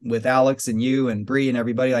talk with Alex and you and Bree and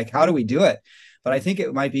everybody, like, how do we do it? But I think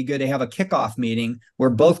it might be good to have a kickoff meeting where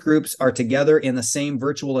both groups are together in the same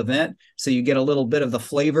virtual event. So you get a little bit of the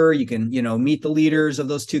flavor. You can, meet the leaders of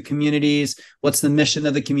those two communities. What's the mission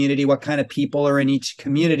of the community? What kind of people are in each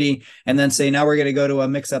community? And then say, now we're going to go to a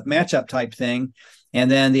mix-up matchup type thing. And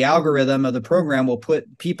then the algorithm of the program will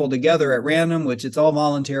put people together at random, which it's all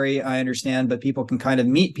voluntary, I understand, but people can kind of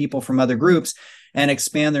meet people from other groups and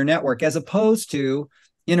expand their network, as opposed to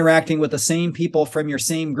interacting with the same people from your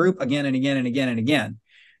same group again and again and again and again.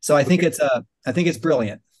 So I think it's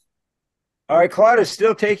brilliant. All right, Claude is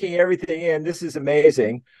still taking everything in. This is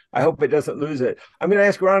amazing. I hope it doesn't lose it. I'm going to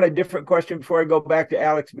ask Ron a different question before I go back to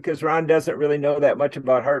Alex, because Ron doesn't really know that much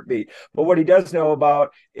about Heartbeat. But what he does know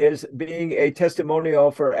about is being a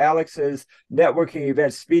testimonial for Alex's networking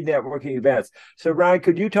events, speed networking events. So Ron,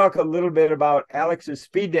 could you talk a little bit about Alex's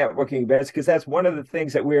speed networking events? Because that's one of the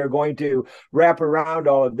things that we are going to wrap around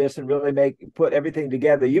all of this and really put everything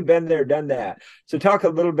together. You've been there, done that. So talk a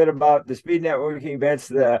little bit about the speed networking events,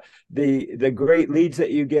 the great leads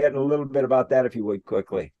that you get, and a little bit about that, if you would,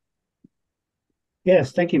 quickly.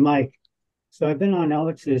 Yes, thank you, Mike. So I've been on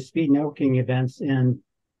Alex's speed networking events, and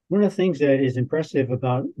one of the things that is impressive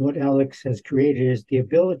about what Alex has created is the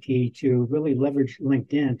ability to really leverage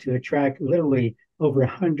LinkedIn to attract literally over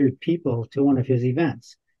 100 people to one of his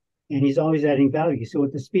events. And he's always adding value. So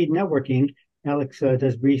with the speed networking, Alex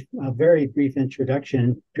does a very brief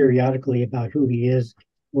introduction periodically about who he is,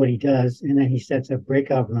 what he does, and then he sets up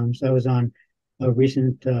breakout rooms. I was on a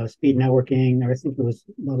recent speed networking, or I think it was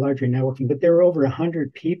a larger networking, but there were over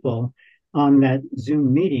 100 people on that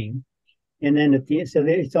Zoom meeting. And then so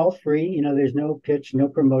it's all free. You know, there's no pitch, no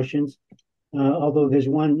promotions. Although there's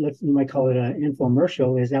one, you might call it an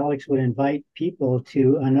infomercial, is Alex would invite people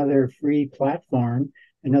to another free platform,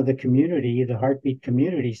 another community, the Heartbeat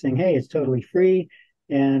community, saying, hey, it's totally free.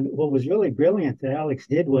 And what was really brilliant that Alex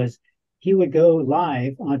did was he would go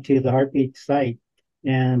live onto the Heartbeat site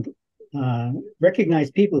and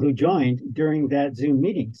recognize people who joined during that Zoom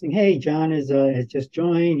meeting, saying, hey, John has just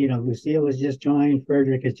joined, Lucille has just joined,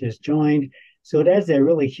 Frederick has just joined. So it adds that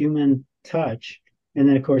really human touch. And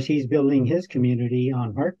then, of course, he's building his community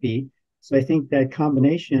on Heartbeat. So I think that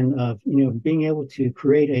combination of, being able to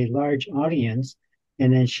create a large audience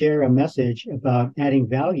and then share a message about adding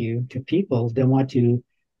value to people that want to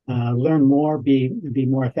learn more, be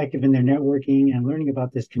more effective in their networking and learning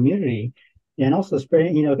about this community, and also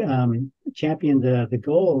spread, champion the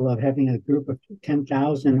goal of having a group of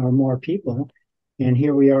 10,000 or more people. And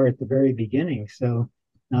here we are at the very beginning. So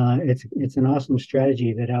it's an awesome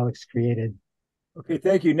strategy that Alex created. Okay,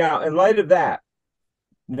 thank you. Now, in light of that,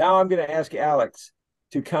 now I'm going to ask Alex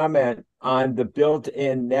to comment on the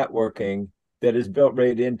built-in networking that is built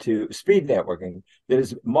right into speed networking, that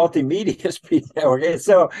is multimedia speed networking.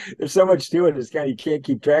 So there's so much to it, it's kind of, you can't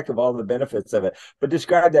keep track of all the benefits of it. But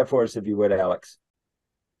describe that for us, if you would, Alex.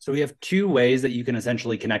 So we have two ways that you can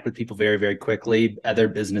essentially connect with people very, very quickly, other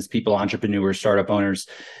business people, entrepreneurs, startup owners.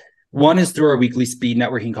 One is through our weekly speed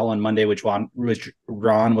networking call on Monday, which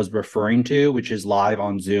Ron was referring to, which is live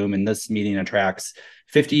on Zoom. And this meeting attracts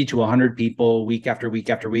 50 to 100 people week after week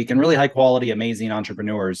after week, and really high quality, amazing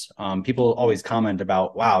entrepreneurs. People always comment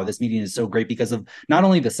about, wow, this meeting is so great because of not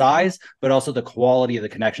only the size, but also the quality of the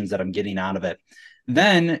connections that I'm getting out of it.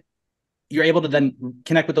 Then you're able to then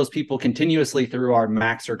connect with those people continuously through our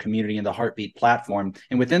Maxer community and the Heartbeat platform.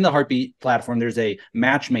 And within the Heartbeat platform, there's a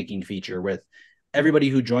matchmaking feature with everybody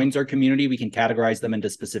who joins our community. We can categorize them into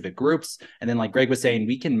specific groups. And then, like Greg was saying,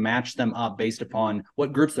 we can match them up based upon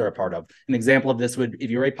what groups they're a part of. An example of this would, if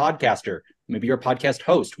you're a podcaster, maybe you're a podcast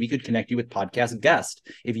host, we could connect you with podcast guest.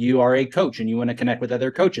 If you are a coach and you want to connect with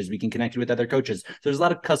other coaches, we can connect you with other coaches. So there's a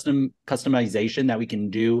lot of customization that we can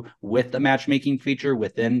do with the matchmaking feature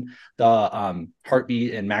within the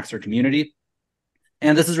Heartbeat and Maxer community.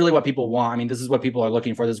 And this is really what people want. I mean, this is what people are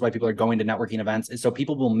looking for. This is why people are going to networking events. And so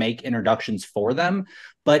people will make introductions for them.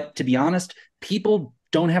 But to be honest, people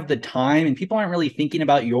don't have the time, and people aren't really thinking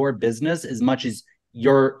about your business as much as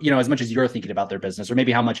you're thinking about their business, or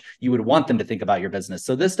maybe how much you would want them to think about your business.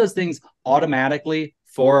 So this does things automatically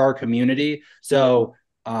for our community. So,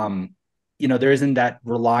 there isn't that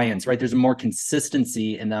reliance, right? There's more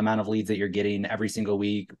consistency in the amount of leads that you're getting every single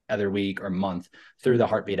week, other week, or month through the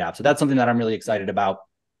Heartbeat app. So that's something that I'm really excited about,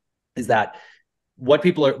 is that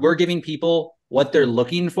we're giving people what they're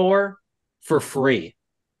looking for free.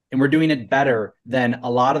 And we're doing it better than a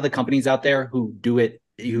lot of the companies out there who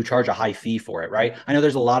charge a high fee for it, right? I know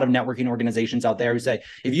there's a lot of networking organizations out there who say,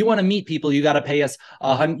 if you want to meet people, you got to pay us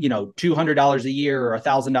 $200 a year or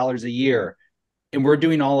 $1,000 a year. And we're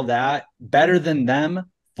doing all of that better than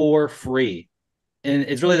them for free. And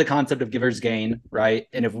it's really the concept of giver's gain, right?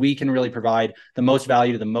 And if we can really provide the most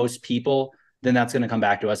value to the most people, then that's going to come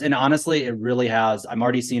back to us. And honestly, it really has. I'm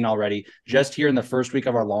already seeing already, just here in the first week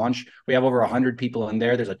of our launch, we have over 100 people in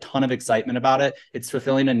there. There's a ton of excitement about it. It's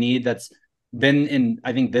fulfilling a need that's been in,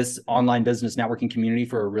 I think, this online business networking community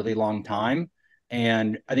for a really long time.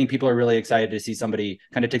 And I think people are really excited to see somebody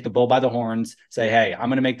kind of take the bull by the horns, say, hey, I'm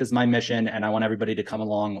going to make this my mission, and I want everybody to come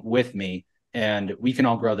along with me. And we can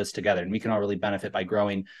all grow this together, and we can all really benefit by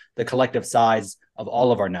growing the collective size of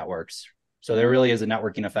all of our networks. So there really is a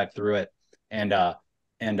networking effect through it. And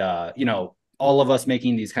all of us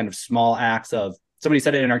making these kind of small acts of somebody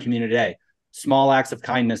said it in our community today. Small acts of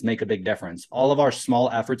kindness make a big difference. All of our small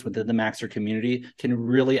efforts within the Maxer community can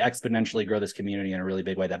really exponentially grow this community in a really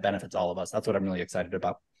big way that benefits all of us. That's what I'm really excited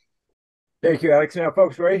about. Thank you, Alex. Now,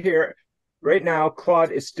 folks, right here, right now,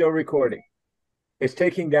 Claude is still recording. It's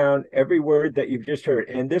taking down every word that you've just heard.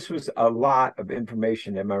 And this was a lot of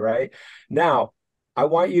information. Am I right? Now, I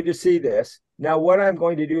want you to see this. Now, what I'm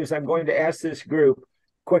going to do is I'm going to ask this group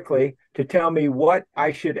quickly to tell me what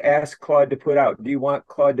I should ask Claude to put out. Do you want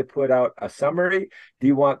Claude to put out a summary? Do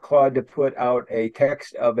you want Claude to put out a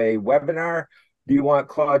text of a webinar? Do you want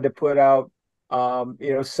Claude to put out, an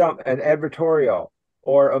editorial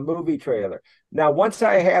or a movie trailer? Now, once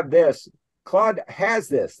I have this, Claude has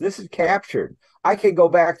this. This is captured. I can go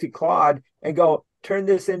back to Claude and go, turn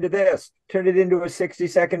this into this, turn it into a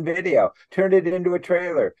 60-second video, turn it into a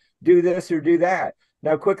trailer, do this or do that.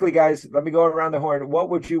 Now, quickly, guys, let me go around the horn. What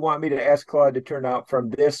would you want me to ask Claude to turn out from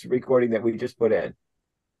this recording that we just put in?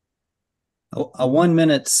 A 1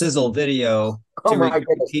 minute sizzle video to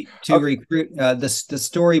recruit the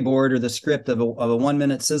storyboard or the script of a 1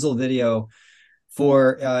 minute sizzle video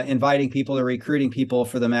for inviting people or recruiting people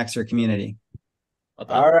for the Maxer community.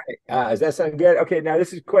 All right. Does that sound good? Okay. Now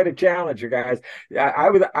this is quite a challenge, you guys. I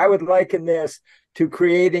would liken this to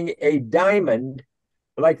creating a diamond,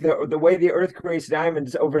 like the way the Earth creates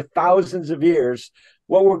diamonds over thousands of years.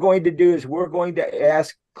 What we're going to do is we're going to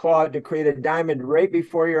ask Claude to create a diamond right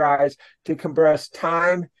before your eyes to compress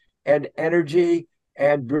time and energy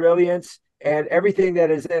and brilliance and everything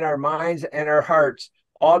that is in our minds and our hearts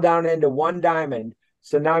all down into one diamond.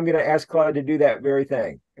 So now I'm going to ask Claude to do that very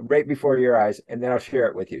thing right before your eyes, and then I'll share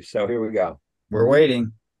it with you. So here we go. We're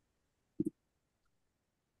waiting.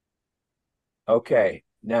 Okay.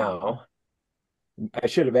 Now, I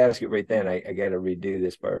should have asked it right then. I got to redo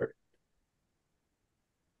this part.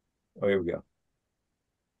 Oh, here we go.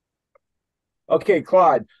 Okay,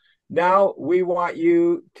 Claude. Now we want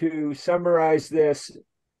you to summarize this.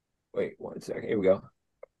 Wait 1 second. Here we go.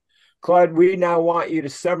 Claude, we now want you to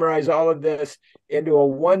summarize all of this into a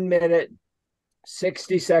 1 minute,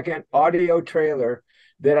 60-second audio trailer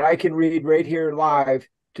that I can read right here live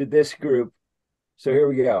to this group. So here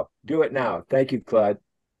we go. Do it now. Thank you, Claude.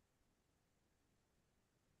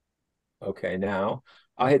 Okay, now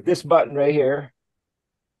I'll hit this button right here.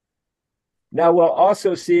 Now we'll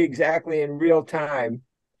also see exactly in real time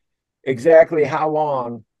exactly how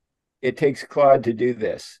long it takes Claude to do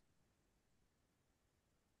this.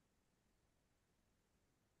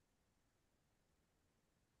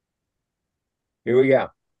 Here we go.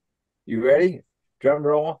 You ready? Drum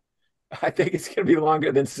roll. I think it's going to be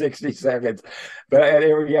longer than 60 seconds, but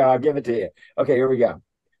here we go. I'll give it to you. Okay, here we go.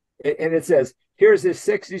 And it says, here's this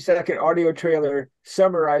 60-second audio trailer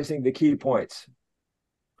summarizing the key points.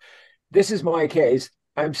 This is my case.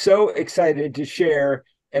 I'm so excited to share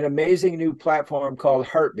an amazing new platform called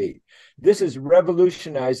Heartbeat. This is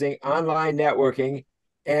revolutionizing online networking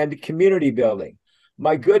and community building.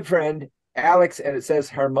 My good friend, Alex, and it says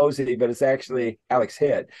Hermosi, but it's actually Alex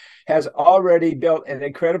Hitt, has already built an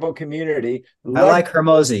incredible community. I like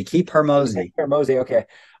Hermosi. Keep Hermosi. Hermosi, okay.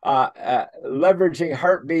 Leveraging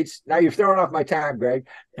Heartbeat's, now you've thrown off my time, Greg.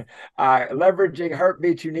 Leveraging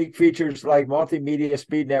Heartbeat's unique features like multimedia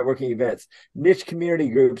speed networking events, niche community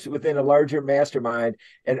groups within a larger mastermind,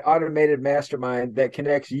 and automated mastermind that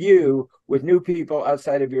connects you with new people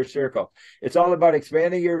outside of your circle. It's all about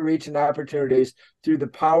expanding your reach and opportunities through the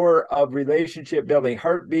power of relationship building.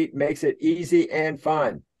 Heartbeat makes it easy and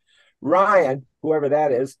fun. Ryan, whoever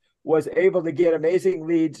that is, was able to get amazing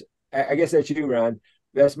leads. I guess that's you, Ron.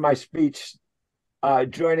 That's my speech.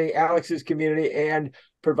 Joining Alex's community and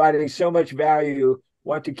providing so much value,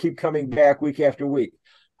 want to keep coming back week after week.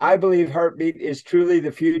 I believe Heartbeat is truly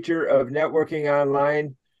the future of networking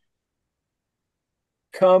online.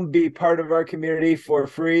 Come be part of our community for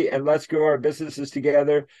free and let's grow our businesses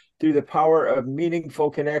together through the power of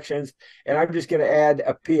meaningful connections. And I'm just going to add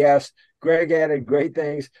a PS. Greg added great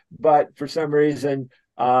things, but for some reason,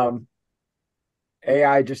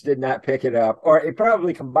 AI just did not pick it up, or it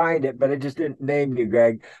probably combined it, but it just didn't name you,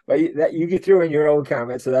 Greg. But that you threw in your own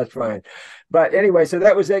comment, so that's fine. But anyway, so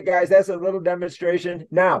that was it, guys. That's a little demonstration.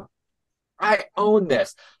 Now, I own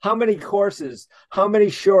this. How many courses? How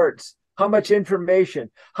many shorts? How much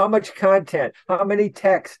information? How much content? How many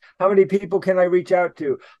texts? How many people can I reach out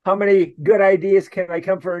to? How many good ideas can I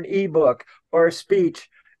come for an ebook or a speech?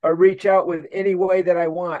 Or reach out with any way that I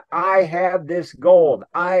want. I have this gold.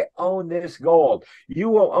 I own this gold. You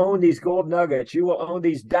will own these gold nuggets. You will own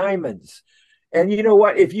these diamonds. And you know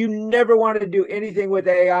what? If you never want to do anything with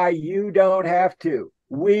AI, you don't have to.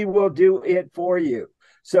 We will do it for you.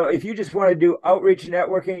 So if you just want to do outreach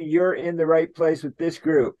networking, you're in the right place with this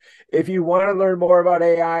group. If you want to learn more about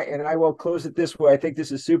AI, and I will close it this way, I think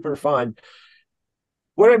this is super fun.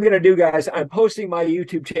 What I'm going to do, guys, I'm posting my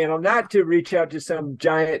YouTube channel, not to reach out to some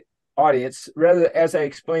giant audience. Rather, as I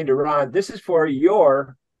explained to Ron, this is for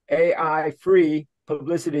your AI free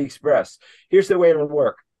Publicity Express. Here's the way it'll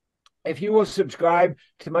work. If you will subscribe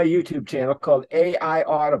to my YouTube channel called AI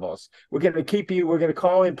Audibles, we're going to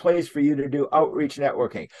call in place for you to do outreach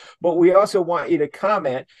networking. But we also want you to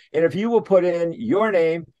comment. And if you will put in your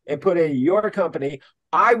name and put in your company,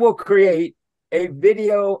 I will create a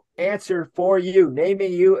video answer for you,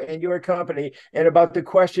 naming you and your company and about the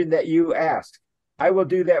question that you asked. I will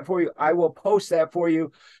do that for you. I will post that for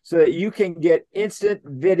you so that you can get instant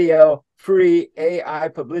video free AI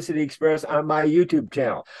Publicity Express on my YouTube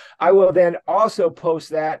channel. I will then also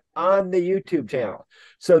post that on the YouTube channel.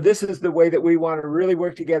 So this is the way that we want to really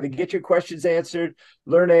work together. Get your questions answered,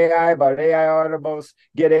 learn AI about AI Audibles,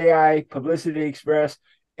 get AI Publicity Express,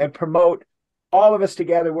 and promote all of us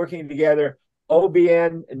together, working together.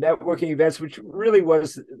 OBN networking events, which really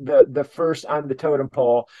was the first on the totem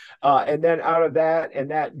pole. And then out of that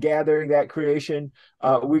and that gathering, that creation,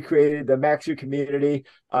 we created the Maxer community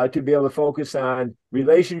to be able to focus on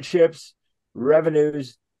relationships,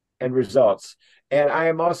 revenues, and results. And I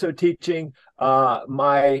am also teaching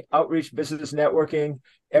my outreach business networking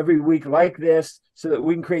every week like this so that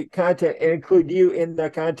we can create content and include you in the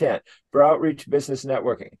content for outreach business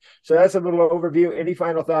networking. So that's a little overview. Any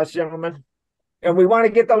final thoughts, gentlemen? And we want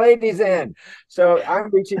to get the ladies in. So I'm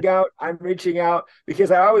reaching out because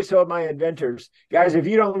I always told my inventors, guys, if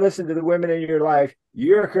you don't listen to the women in your life,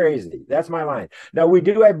 you're crazy. That's my line. Now, we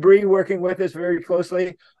do have Bree working with us very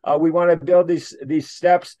closely. We want to build these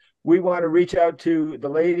steps. We want to reach out to the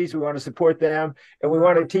ladies. We want to support them. And we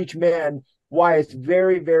want to teach men why it's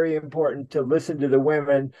very, very important to listen to the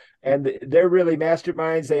women. And they're really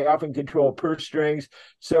masterminds. They often control purse strings.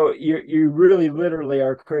 So you really literally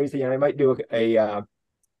are crazy. And I might do a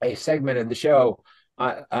segment in the show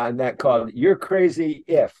on that called "You're Crazy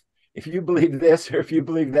If you believe this or if you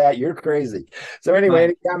believe that, you're crazy." So anyway,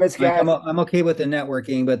 any comments, guys? I'm okay with the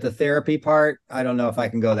networking, but the therapy part, I don't know if I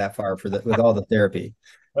can go that far with all the therapy.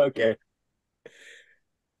 Okay.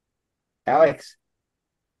 Alex?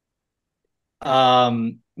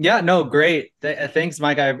 Yeah, no, great. Thanks,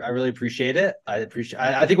 Mike. I really appreciate it. I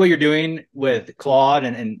think what you're doing with Claude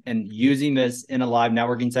and using this in a live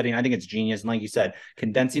networking setting, I think it's genius. And like you said,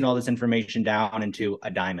 condensing all this information down into a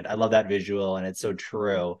diamond. I love that visual, and it's so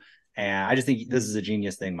true. And I just think this is a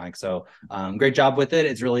genius thing, Mike. So great job with it.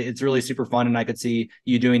 It's really super fun. And I could see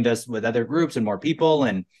you doing this with other groups and more people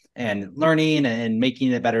and learning and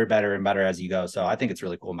making it better and better as you go. So I think it's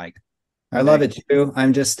really cool, Mike. I love it too.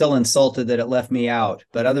 I'm just still insulted that it left me out.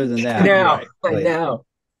 But other than that, I know.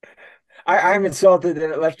 I'm insulted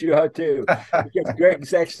that it left you out too, because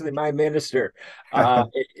Greg's actually my minister.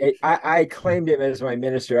 I claimed him as my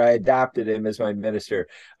minister. I adopted him as my minister.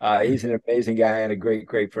 He's an amazing guy and a great,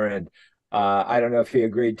 great friend. I don't know if he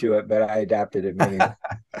agreed to it, but I adopted him anyway.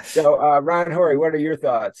 So, Ron, Hori, what are your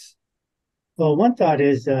thoughts? Well, one thought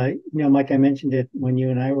is, Mike, I mentioned it when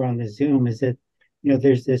you and I were on the Zoom, is that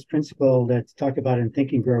there's this principle that's talked about in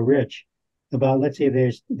Think and Grow Rich about, let's say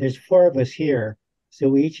there's four of us here. So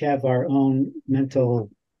we each have our own mental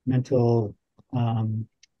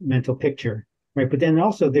picture, right? But then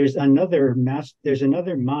also there's another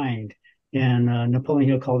mind, and Napoleon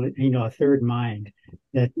Hill called it, a third mind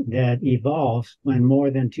that evolves when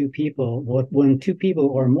more than two people, when two people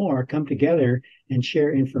or more come together and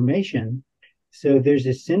share information. So there's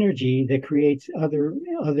a synergy that creates other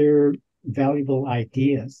valuable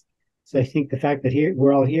ideas. So I think the fact that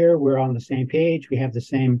we're all here, we're on the same page, we have the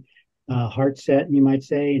same heart set, you might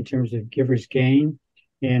say, in terms of giver's gain,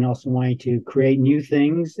 and also wanting to create new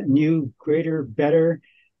things, new, greater, better,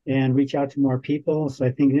 and reach out to more people. So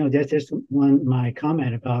I think, that's just my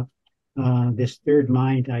comment about this third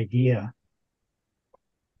mind idea.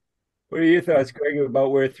 What are your thoughts, Greg,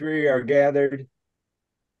 about where three are gathered?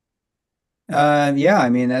 Yeah, I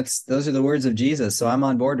mean, those are the words of Jesus. So I'm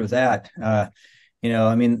on board with that.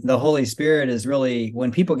 The Holy Spirit is really,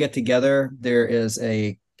 when people get together, there is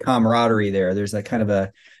a camaraderie there. There's a kind of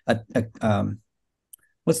a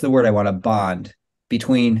what's the word I want, a bond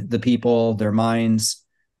between the people, their minds,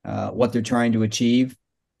 what they're trying to achieve.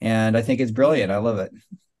 And I think it's brilliant. I love it.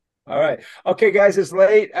 All right. Okay, guys, it's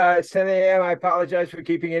late. It's 10 a.m. I apologize for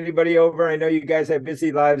keeping anybody over. I know you guys have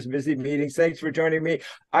busy lives, busy meetings. Thanks for joining me.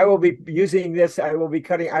 I will be using this. I will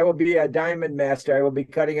be a diamond master. I will be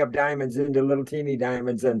cutting up diamonds into little teeny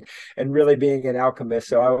diamonds and really being an alchemist.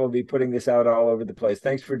 So I will be putting this out all over the place.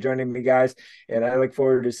 Thanks for joining me, guys. And I look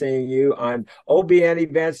forward to seeing you on OBN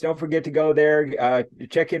events. Don't forget to go there.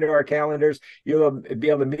 Check into our calendars. You'll be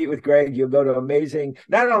able to meet with Greg. You'll go to amazing,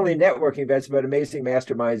 not only networking events, but amazing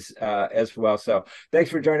masterminds as well. So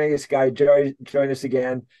thanks for joining us, guys. Join us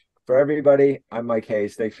again. For everybody, I'm Mike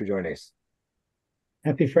Hayes. Thanks for joining us.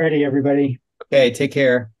 Happy Friday, everybody. Okay, take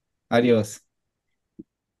care. Adios.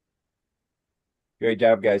 Great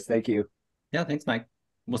job, guys. Thank you. Yeah, thanks, Mike.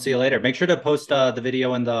 We'll see you later. Make sure to post the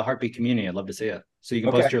video in the Heartbeat community. I'd love to see it. So you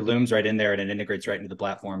can post your looms right in there and it integrates right into the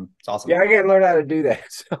platform. It's awesome. Yeah, I got to learn how to do that.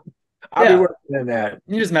 So I'll be working on that.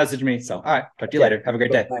 You just message me. So, all right. Talk to you later. Have a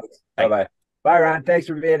great day. Bye-bye. Bye, Ron. Thanks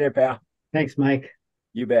for being here, pal. Thanks, Mike.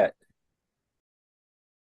 You bet.